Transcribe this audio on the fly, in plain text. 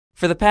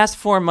For the past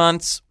 4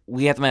 months,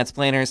 we at the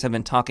Madsplainers have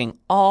been talking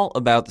all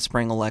about the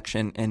spring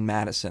election in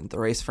Madison. The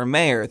race for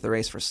mayor, the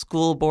race for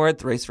school board,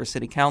 the race for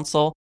city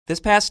council. This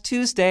past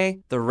Tuesday,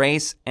 the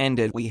race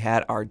ended. We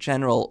had our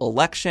general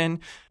election.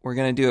 We're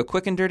going to do a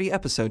quick and dirty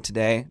episode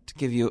today to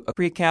give you a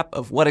recap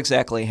of what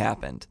exactly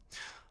happened.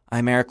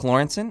 I'm Eric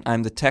Lawrenson.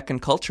 I'm the tech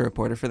and culture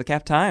reporter for the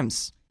Cap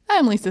Times.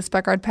 I'm Lisa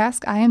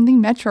Speckard-Pask. I am the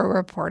Metro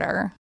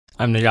reporter.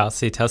 I'm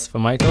Nayasi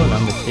Tesfa-Michael, and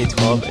I'm the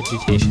K-12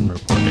 education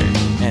reporter.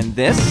 And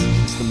this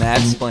is the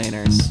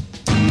Madsplainers.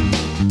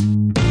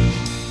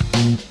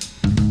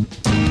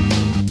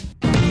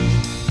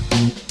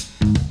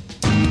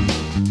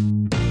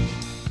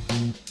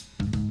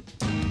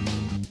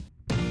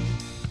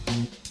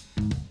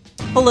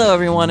 Hello,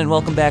 everyone, and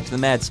welcome back to the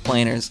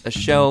Madsplainers, a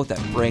show that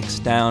breaks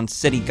down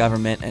city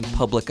government and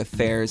public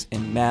affairs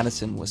in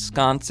Madison,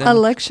 Wisconsin.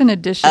 Election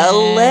edition.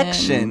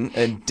 Election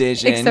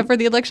edition. Except for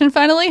the election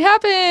finally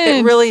happened.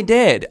 It really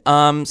did.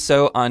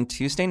 So on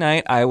Tuesday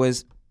night, I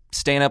was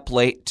staying up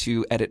late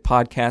to edit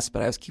podcasts,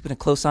 but I was keeping a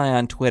close eye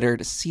on Twitter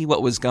to see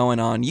what was going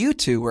on. You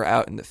two were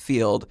out in the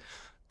field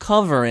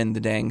covering the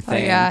dang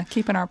thing. Oh, yeah,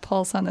 keeping our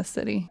pulse on the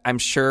city. I'm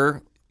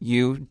sure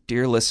you,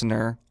 dear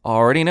listener,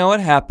 already know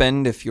what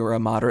happened if you're a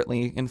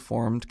moderately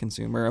informed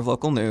consumer of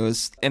local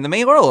news. In the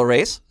mayoral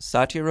race,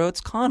 Satya Rhodes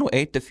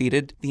Conway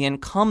defeated the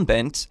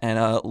incumbent and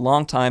a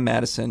longtime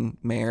Madison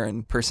mayor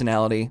and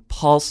personality,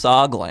 Paul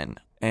Soglin,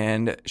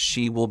 and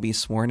she will be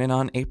sworn in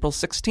on April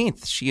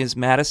 16th. She is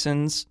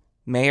Madison's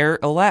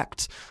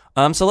mayor-elect.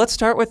 So let's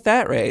start with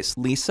that race.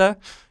 Lisa,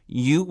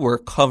 you were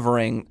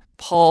covering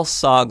Paul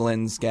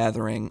Soglin's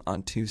gathering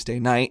on Tuesday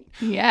night.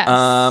 Yes.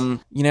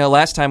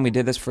 Last time we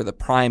did this for the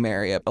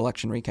primary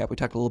election recap, we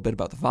talked a little bit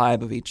about the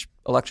vibe of each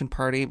election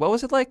party. What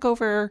was it like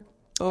over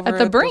at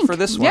the brink for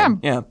this one?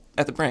 Yeah,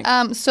 at the brink.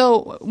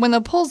 So when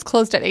the polls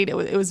closed at 8,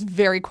 it was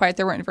very quiet.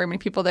 There weren't very many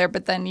people there.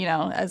 But then,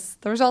 as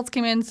the results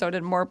came in, so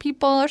did more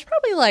people. There's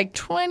probably like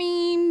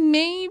 20,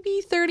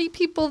 maybe 30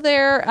 people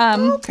there.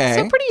 Okay.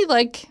 So pretty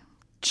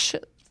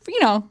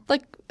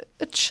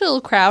a chill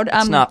crowd.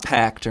 It's not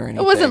packed or anything.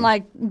 It wasn't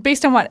like,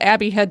 based on what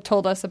Abby had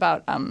told us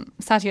about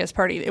Satya's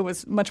party, it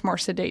was much more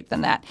sedate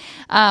than that.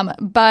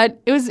 But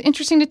it was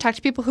interesting to talk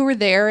to people who were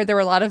there. There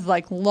were a lot of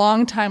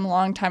long-time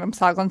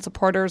Soglin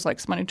supporters,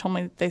 like someone who told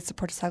me they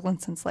supported Soglin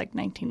since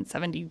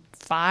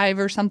 1975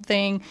 or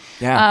something.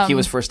 Yeah, he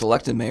was first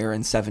elected mayor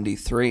in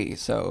 73,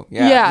 so he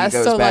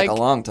goes back a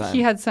long time.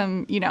 He had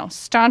some,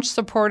 staunch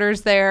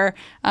supporters there.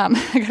 I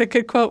got a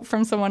good quote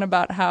from someone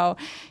about how,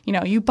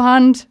 you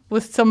bond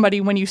with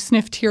somebody when you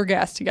sniff tear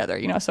gas together,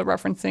 so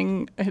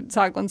referencing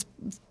Soglin's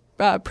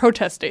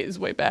protest days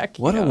way back.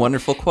 What a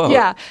wonderful quote.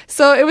 Yeah.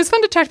 So it was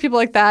fun to talk to people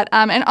like that.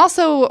 And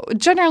also,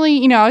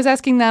 generally, I was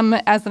asking them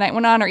as the night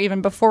went on or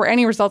even before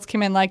any results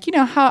came in,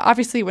 how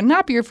obviously it would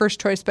not be your first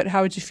choice, but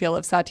how would you feel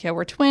if Satya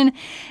were to win?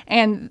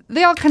 And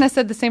they all kind of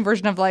said the same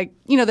version of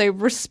they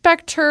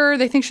respect her.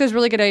 They think she has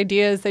really good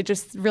ideas. They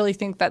just really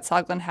think that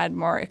Soglin had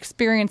more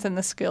experience and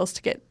the skills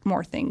to get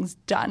more things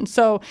done.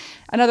 So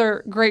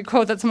another great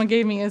quote that someone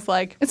gave me is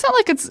it's not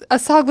like it's a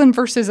Soglin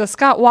versus a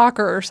Scott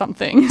Walker or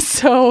something.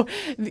 So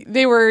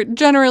they were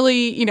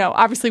generally,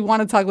 obviously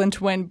wanted Soglin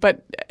to win,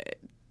 but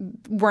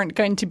weren't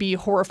going to be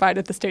horrified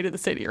at the state of the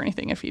city or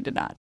anything if he did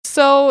not.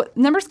 So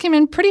numbers came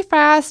in pretty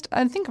fast.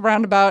 I think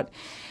around about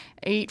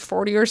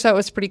 8:40 or so, it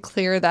was pretty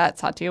clear that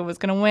Satya was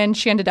going to win.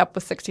 She ended up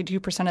with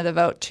 62% of the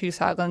vote to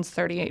Soglin's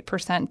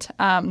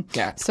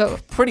 38%. So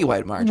pretty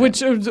wide margin.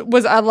 Which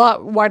was a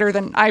lot wider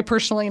than I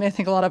personally, and I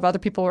think a lot of other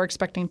people were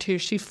expecting too.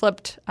 She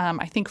flipped,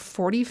 I think,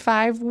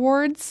 45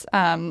 wards,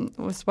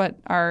 was what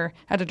our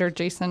editor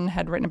Jason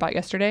had written about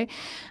yesterday.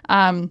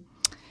 And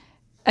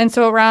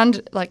so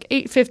around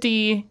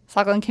 8:50,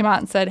 Soglin came out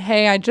and said,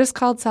 "Hey, I just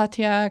called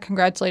Satya,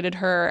 congratulated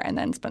her," and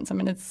then spent some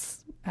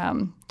minutes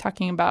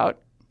talking about.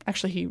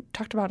 Actually, he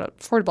talked about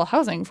affordable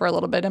housing for a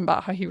little bit and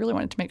about how he really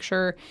wanted to make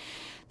sure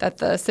that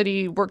the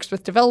city works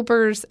with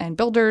developers and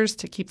builders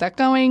to keep that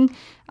going.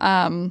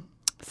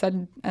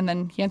 And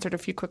then he answered a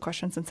few quick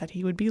questions and said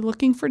he would be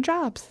looking for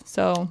jobs.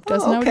 So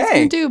doesn't know what he's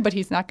going to do, but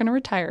he's not going to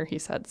retire, he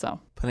said. So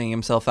putting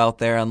himself out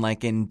there on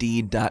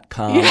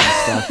Indeed.com and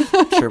stuff.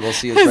 I'm sure we'll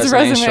see his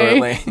resume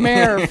shortly.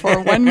 Mayor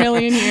for 1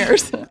 million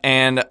years.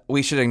 And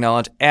we should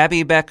acknowledge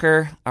Abby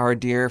Becker, our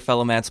dear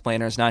fellow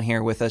Madsplainer, is not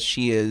here with us.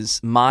 She is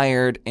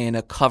mired in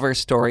a cover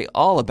story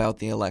all about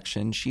the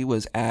election. She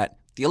was at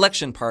the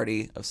election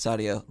party of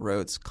Satya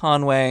Rhodes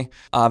Conway.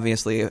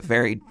 Obviously, a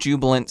very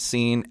jubilant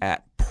scene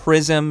at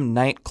Prism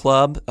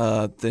nightclub,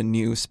 the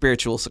new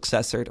spiritual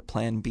successor to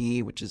Plan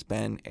B, which has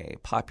been a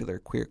popular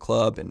queer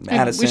club in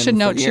Madison. We should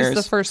note she's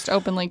the first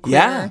openly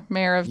queer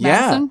mayor of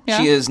Madison. Yeah,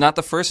 she is not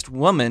the first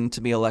woman to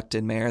be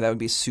elected mayor. That would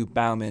be Sue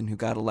Bauman, who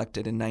got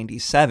elected in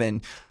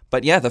 '97.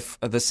 But yeah,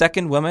 the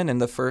second woman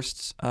and the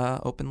first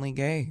openly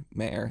gay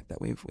mayor that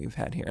we've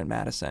had here in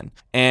Madison.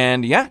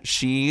 And yeah,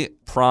 she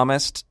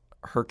promised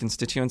her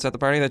constituents at the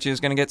party that she was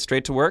going to get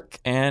straight to work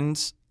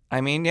and I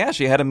mean, yeah,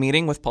 she had a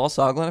meeting with Paul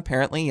Soglin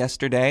apparently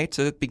yesterday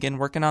to begin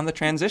working on the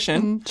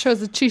transition.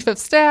 Chose the chief of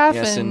staff.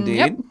 Yes, and, indeed.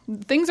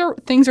 Yep,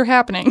 things are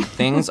happening.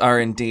 Things are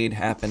indeed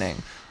happening.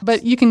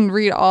 But you can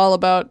read all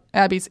about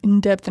Abby's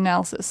in-depth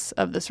analysis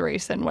of this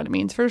race and what it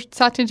means for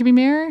Satya to be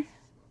mayor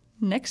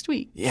next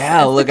week. Yeah,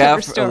 That's the look cover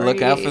out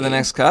story. for the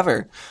next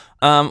cover.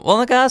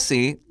 Well,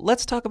 Nagasi,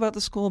 let's talk about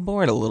the school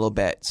board a little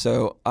bit.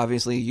 So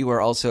obviously you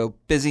were also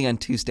busy on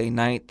Tuesday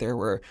night. There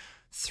were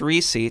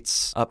 3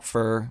 seats up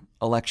for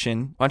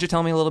election. Why don't you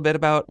tell me a little bit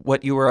about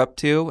what you were up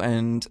to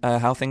and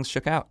how things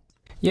shook out?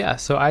 Yeah,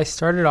 so I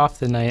started off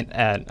the night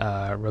at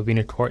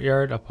Robina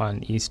Courtyard up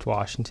on East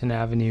Washington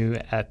Avenue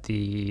at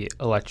the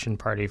election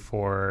party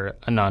for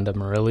Ananda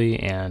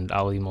Murilli and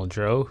Ali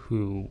Muldrow,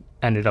 who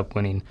ended up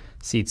winning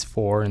seats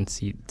 4 and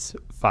seats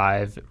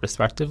 5,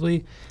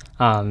 respectively.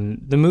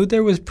 The mood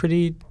there was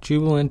pretty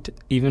jubilant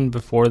even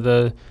before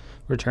the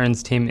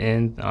returns came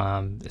in,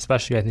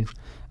 especially, I think,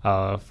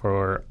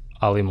 for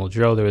Ali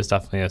Muldrow. There was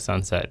definitely a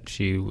sense that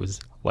she was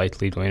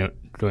likely going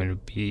to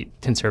beat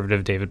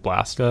conservative David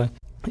Blaska.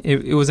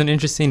 It was an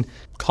interesting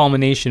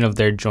culmination of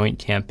their joint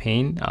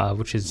campaign,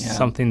 which is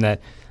something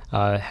that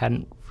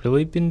hadn't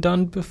really been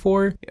done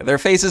before. Yeah, their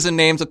faces and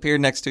names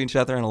appeared next to each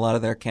other in a lot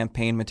of their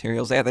campaign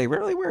materials. Yeah, they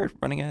really were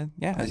running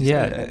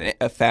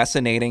a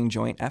fascinating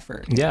joint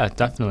effort. Yeah,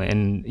 definitely.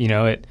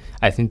 And,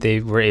 I think they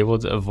were able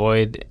to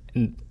avoid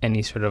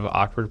any sort of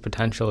awkward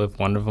potential if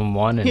one of them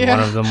won and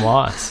one of them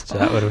lost. So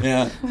that would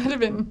have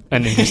been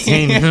an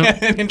interesting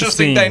an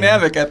interesting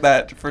dynamic at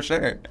that, for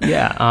sure.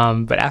 Yeah,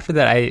 but after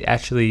that, I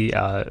actually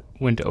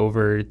went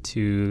over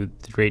to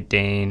the Great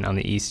Dane on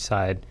the east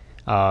side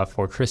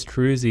for Chris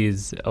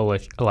Teruzzi's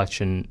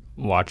election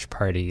watch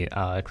party.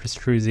 Chris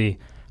Teruzzi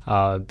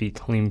beat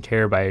Kaleem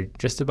Care by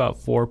just about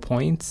 4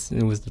 points.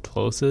 It was the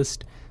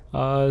closest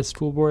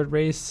school board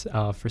race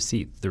for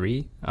seat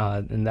 3,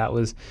 and that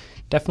was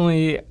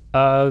definitely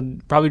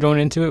probably going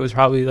into it was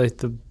probably like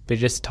the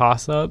biggest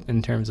toss-up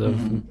in terms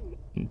of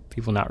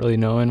people not really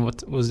knowing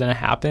what was going to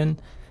happen,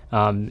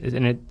 and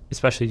it,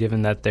 especially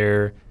given that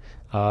their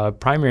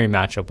primary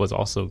matchup was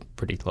also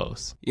pretty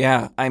close.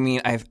 Yeah, I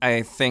mean,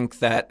 I think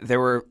that there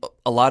were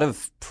a lot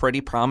of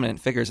pretty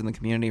prominent figures in the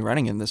community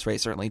running in this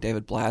race. Certainly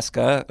David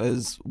Blaska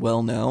is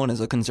well known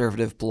as a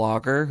conservative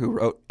blogger who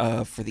wrote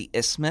for the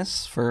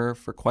Isthmus for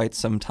quite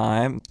some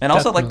time. And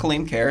also like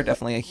Kaleem Care,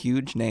 definitely a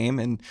huge name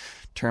in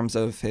terms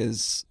of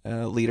his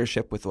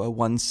leadership with a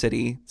one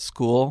city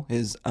school,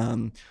 his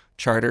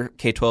charter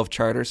K-12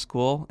 charter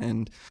school.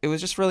 And it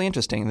was just really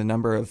interesting, the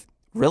number of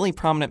really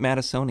prominent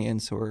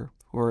Madisonians who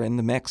are in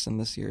the mix in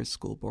this year's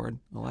school board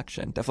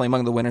election. Definitely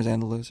among the winners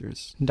and the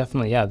losers.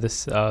 Definitely, yeah.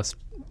 This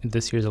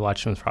year's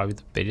election was probably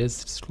the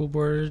biggest school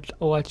board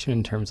election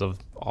in terms of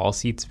all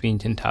seats being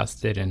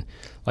contested, and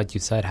like you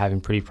said, having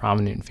pretty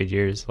prominent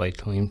figures like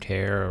Kaleem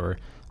Care or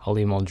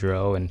Ali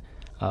Muldrow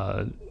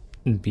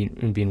and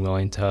being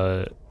willing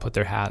to put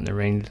their hat in the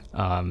ring.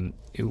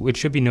 It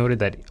should be noted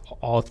that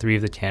all 3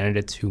 of the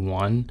candidates who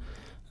won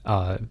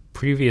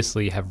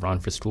previously have run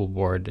for school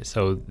board,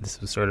 so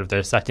this was sort of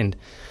their second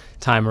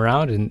time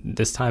around, and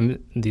this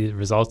time the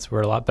results were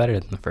a lot better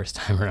than the first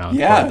time around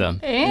for them.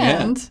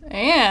 And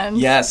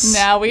yes,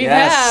 now we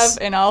have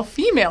an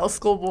all-female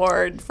school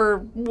board for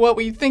what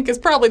we think is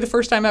probably the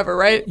first time ever,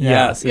 right?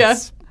 Yes.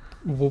 It's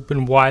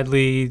been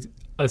widely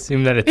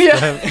assumed that it's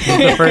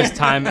the first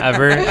time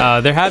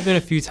ever. There have been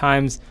a few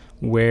times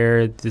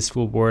where the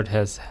school board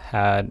has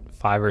had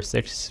 5 or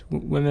 6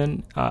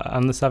 women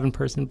on the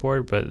 7-person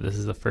board, but this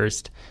is the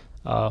first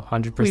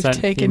 100% we've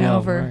taken female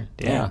over. board.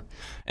 Yeah.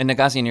 And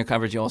Nagasi, in your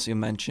coverage, you also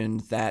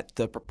mentioned that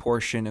the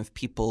proportion of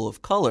people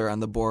of color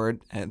on the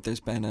board, there's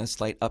been a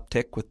slight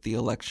uptick with the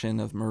election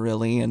of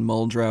Murilli and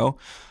Muldrow,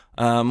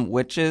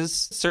 which is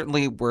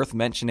certainly worth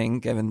mentioning,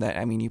 given that,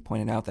 I mean, you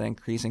pointed out that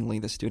increasingly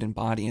the student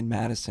body in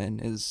Madison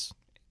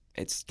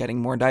it's getting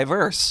more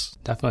diverse.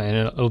 Definitely,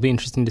 and it'll be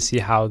interesting to see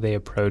how they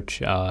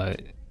approach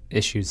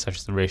issues such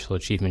as the racial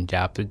achievement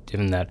gap,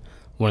 given that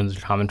one of the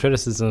common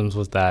criticisms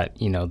was that,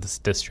 this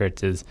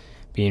district is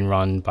being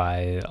run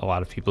by a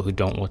lot of people who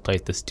don't look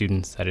like the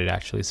students that it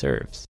actually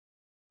serves.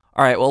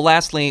 All right, well,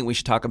 lastly, we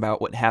should talk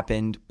about what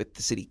happened with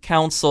the city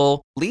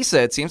council.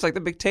 Lisa, it seems like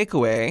the big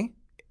takeaway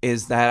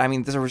is that, I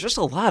mean, there was just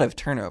a lot of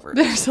turnover.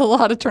 There's a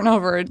lot of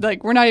turnover.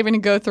 Like, we're not even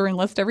going to go through and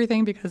list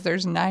everything because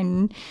there's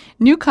 9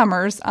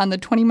 newcomers on the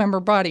 20-member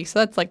body. So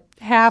that's like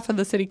half of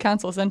the city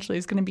council essentially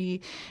is going to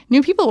be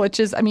new people, which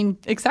is, I mean,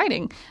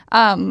 exciting.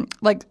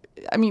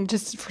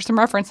 Just for some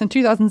reference, in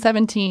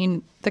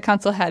 2017, the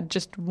council had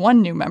just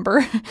 1 new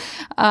member.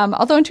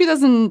 Although in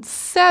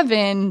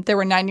 2007, there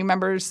were 9 new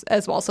members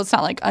as well. So it's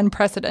not like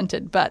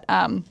unprecedented. But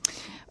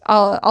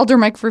Alder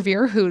Mike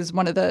Verveer, who's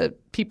one of the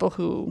people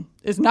who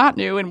is not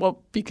new and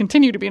will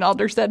continue to be an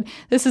alder, said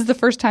this is the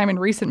first time in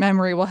recent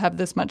memory we'll have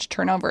this much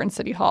turnover in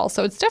City Hall.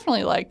 So it's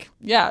definitely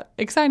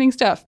exciting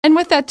stuff. And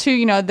with that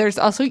too, there's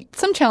also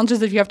some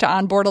challenges if you have to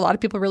onboard a lot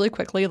of people really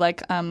quickly.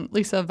 Like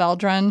Lisa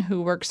Valdron,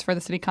 who works for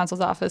the City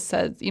Council's office,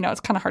 says, it's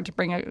kind of hard to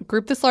bring a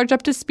group this large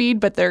up to speed,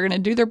 but they're going to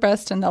do their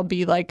best, and there'll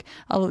be like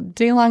a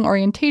day-long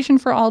orientation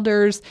for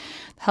alders,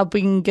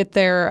 helping get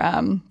their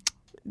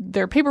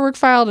paperwork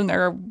filed and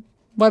their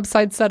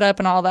website set up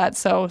and all that.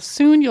 So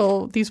soon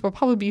these will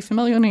probably be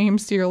familiar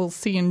names you'll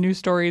see in news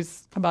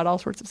stories about all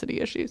sorts of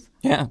city issues.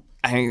 Yeah.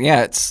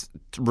 It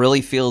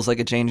really feels like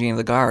a changing of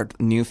the guard.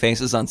 New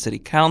faces on city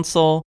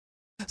council.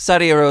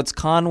 Satya Rhodes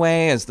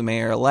Conway as the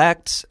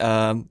mayor-elect,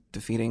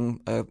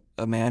 defeating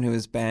a man who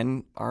has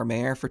been our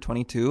mayor for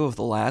 22 of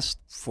the last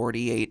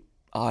 48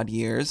 odd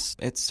years.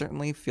 It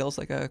certainly feels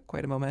like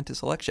quite a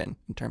momentous election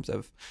in terms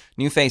of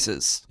new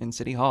faces in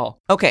City Hall.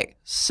 Okay,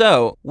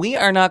 so we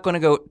are not going to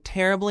go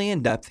terribly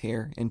in depth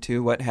here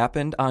into what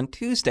happened on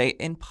Tuesday,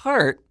 in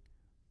part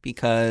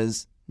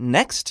because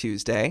next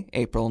Tuesday,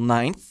 April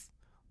 9th,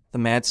 the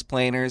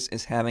Madsplainers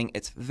is having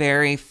its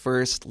very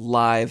first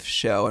live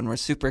show, and we're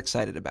super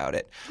excited about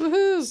it.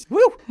 Woohoo!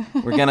 Woo!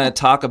 We're going to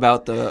talk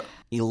about the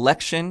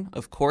election,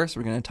 of course.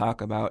 We're going to talk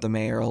about the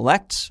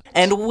mayor-elect.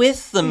 And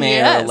with the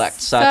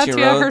mayor-elect, Satya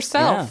Rhodes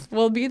herself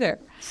will be there.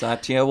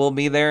 Satya will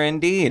be there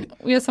indeed.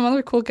 We have some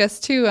other cool guests,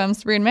 too.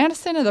 Sabrina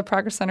Madison of the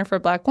Progress Center for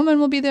Black Women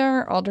will be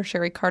there. Alder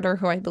Sherry Carter,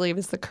 who I believe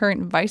is the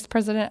current vice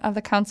president of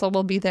the council,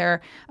 will be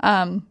there.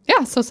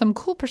 So some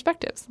cool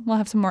perspectives. We'll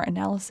have some more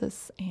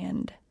analysis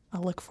and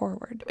I'll look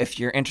forward.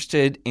 If you're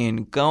interested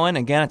in going,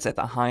 again, it's at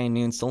the High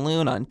Noon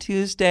Saloon on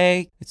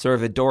Tuesday. It's sort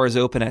of a doors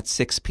open at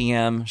 6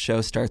 p.m.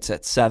 Show starts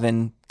at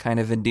 7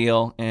 kind of a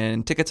deal.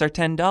 And tickets are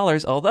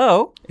 $10.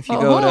 Although, if you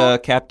go to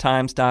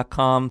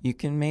captimes.com, you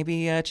can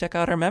maybe check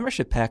out our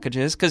membership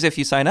packages. Because if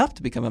you sign up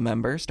to become a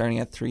member, starting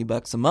at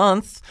 $3 a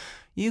month,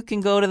 you can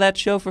go to that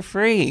show for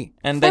free.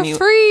 And then you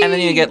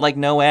get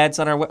no ads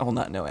on our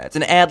not no ads,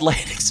 an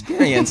ad-light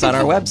experience on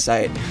our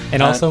website.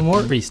 And also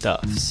more free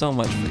stuff. So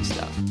much free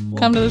stuff.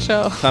 Come to the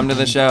show. Come to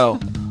the show.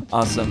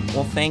 Awesome.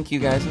 Well, thank you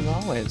guys as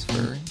always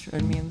for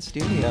joining me in the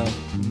studio.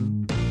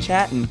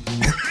 Chatting.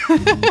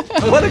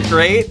 What a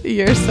great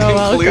You're so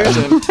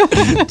conclusion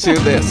welcome. to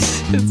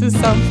this. This is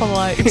so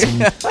polite.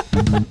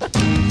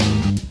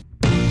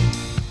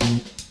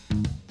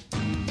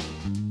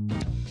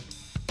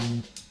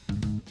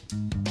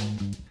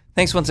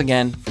 Thanks once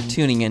again for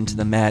tuning in to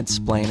the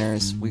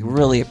Madsplainers. We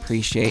really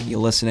appreciate you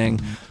listening.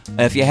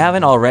 If you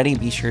haven't already,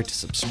 be sure to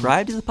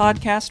subscribe to the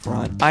podcast. We're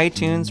on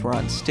iTunes, we're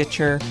on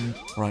Stitcher,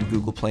 we're on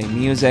Google Play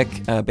Music,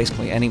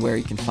 basically anywhere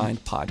you can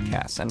find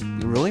podcasts.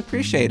 And we really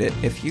appreciate it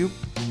if you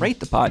rate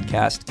the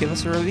podcast, give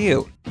us a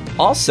review.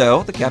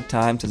 Also, the Cap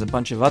Times has a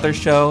bunch of other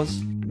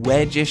shows,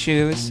 Wedge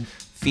Issues,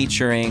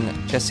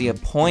 featuring Jesse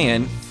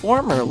Apoyan,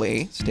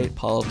 formerly state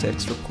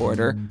politics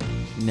reporter,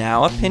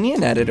 now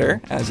opinion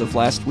editor as of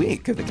last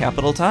week of the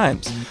Capital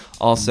Times.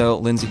 Also,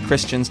 Lindsay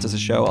Christians does a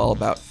show all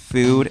about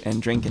food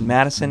and drink in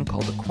Madison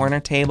called The Corner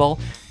Table.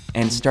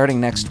 And starting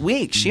next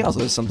week, she also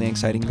has something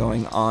exciting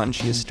going on.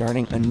 She is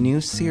starting a new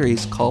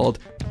series called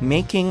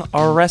Making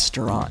Our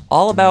Restaurant,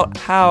 all about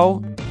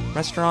how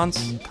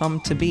restaurants come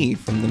to be,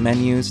 from the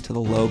menus to the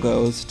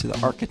logos to the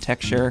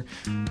architecture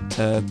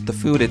to the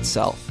food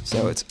itself.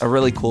 So it's a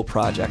really cool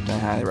project. I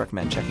highly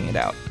recommend checking it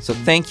out. So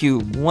thank you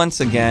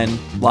once again.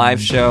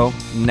 Live show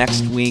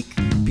next week.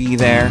 Be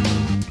there.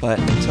 But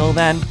until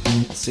then,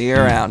 I'll see you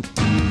around.